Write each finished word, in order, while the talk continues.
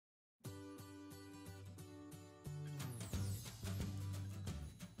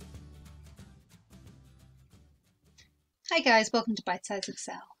Hi guys, welcome to Bite Size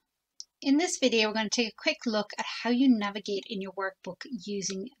Excel. In this video we're going to take a quick look at how you navigate in your workbook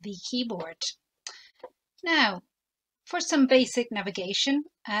using the keyboard. Now, for some basic navigation,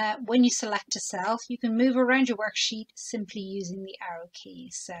 when you select a cell you can move around your worksheet simply using the arrow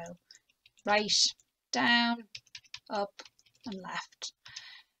keys. So right, down, up and left.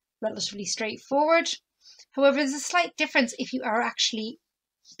 Relatively straightforward. However, there's a slight difference if you are actually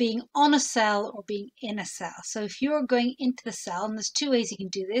being on a cell or being in a cell. So if you're going into the cell, and there's two ways you can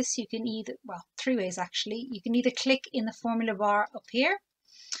do this, you can either, well, three ways actually. You can either click in the formula bar up here,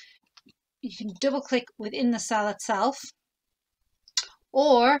 you can double click within the cell itself,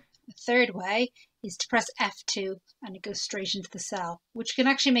 or the third way is to press F2 and it goes straight into the cell, which can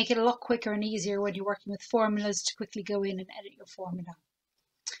actually make it a lot quicker and easier when you're working with formulas to quickly go in and edit your formula.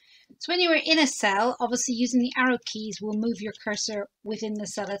 So when you are in a cell, obviously using the arrow keys will move your cursor within the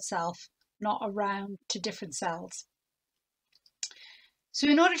cell itself, not around to different cells. So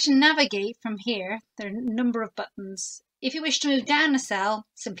in order to navigate from here, there are a number of buttons. If you wish to move down a cell,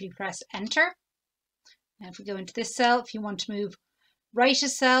 simply press Enter. And if we go into this cell, if you want to move right a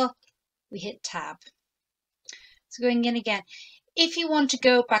cell, we hit Tab. So going in again. If you want to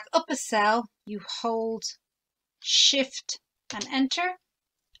go back up a cell, you hold Shift and Enter.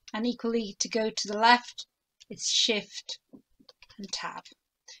 And equally, to go to the left, it's Shift and Tab.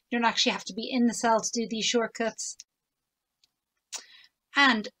 You don't actually have to be in the cell to do these shortcuts.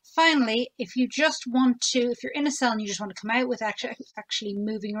 And finally, if you just want to, if you're in a cell and you just want to come out with actually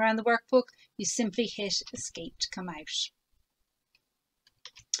moving around the workbook, you simply hit Escape to come out.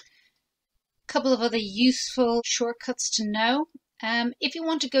 A couple of other useful shortcuts to know. If you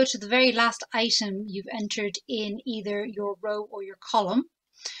want to go to the very last item you've entered in either your row or your column,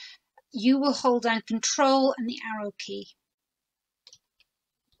 you will hold down Control and the arrow key.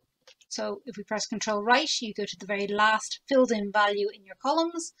 So if we press Control right, you go to the very last filled in value in your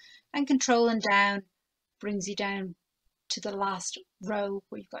columns, and Control and down brings you down to the last row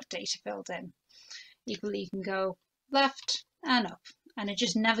where you've got data filled in. Equally, you can go left and up, and it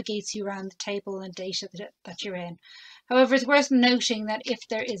just navigates you around the table and data that you're in. However, it's worth noting that if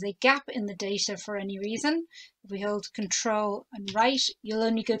there is a gap in the data for any reason, if we hold Control and right, you'll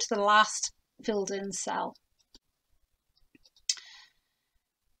only go to the last filled in cell.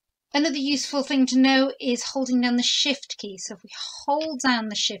 Another useful thing to know is holding down the Shift key. So if we hold down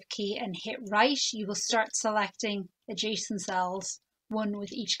the Shift key and hit right, you will start selecting adjacent cells, one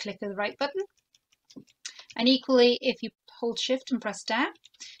with each click of the right button. And equally, if you hold Shift and press down,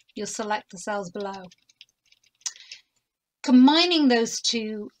 you'll select the cells below. Combining those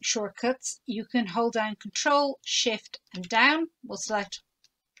two shortcuts, you can hold down Control, Shift and down will select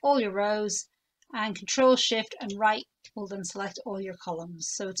all your rows, and Control, Shift and right will then select all your columns.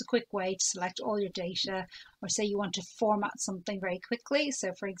 So it's a quick way to select all your data, or say you want to format something very quickly.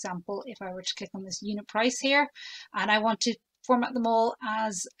 So for example, if I were to click on this unit price here and I want to format them all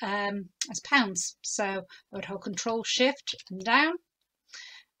as pounds, so I would hold Control, Shift and down.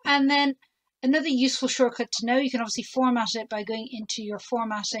 And then another useful shortcut to know, you can obviously format it by going into your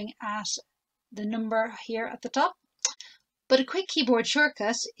formatting at the number here at the top. But a quick keyboard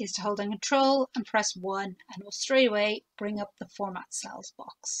shortcut is to hold down Control and press 1, and it will straight away bring up the Format Cells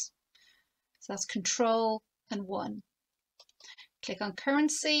box. So that's Control and 1. Click on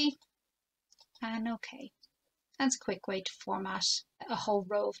Currency and OK. That's a quick way to format a whole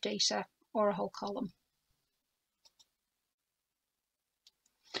row of data or a whole column.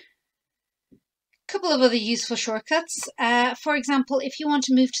 Couple of other useful shortcuts. For example, if you want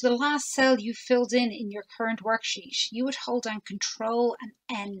to move to the last cell you filled in your current worksheet, you would hold down Control and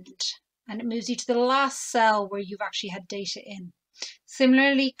End, and it moves you to the last cell where you've actually had data in.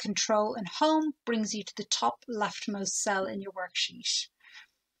 Similarly, Control and Home brings you to the top leftmost cell in your worksheet.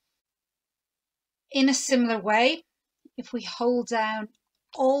 In a similar way, if we hold down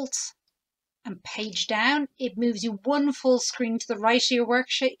Alt and Page Down, it moves you one full screen to the right of your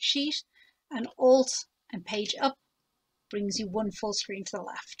worksheet, and Alt and Page Up brings you one full screen to the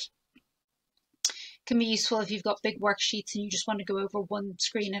left. Can be useful if you've got big worksheets and you just want to go over one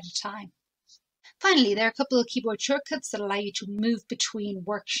screen at a time. Finally, there are a couple of keyboard shortcuts that allow you to move between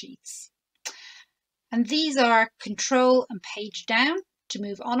worksheets. And these are Control and Page Down to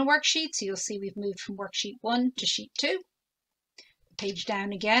move on a worksheet. So you'll see we've moved from worksheet 1 to sheet 2. Page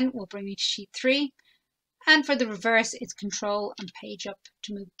Down again will bring me to sheet 3. And for the reverse, it's Control and Page Up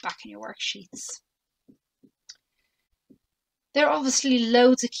to move back in your worksheets. There are obviously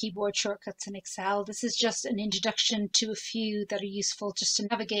loads of keyboard shortcuts in Excel. This is just an introduction to a few that are useful just to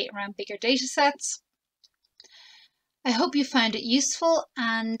navigate around bigger data sets. I hope you found it useful,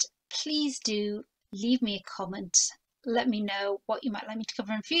 and please do leave me a comment let me know what you might like me to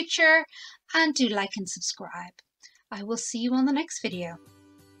cover in future, and do like and subscribe. I will see you on the next video.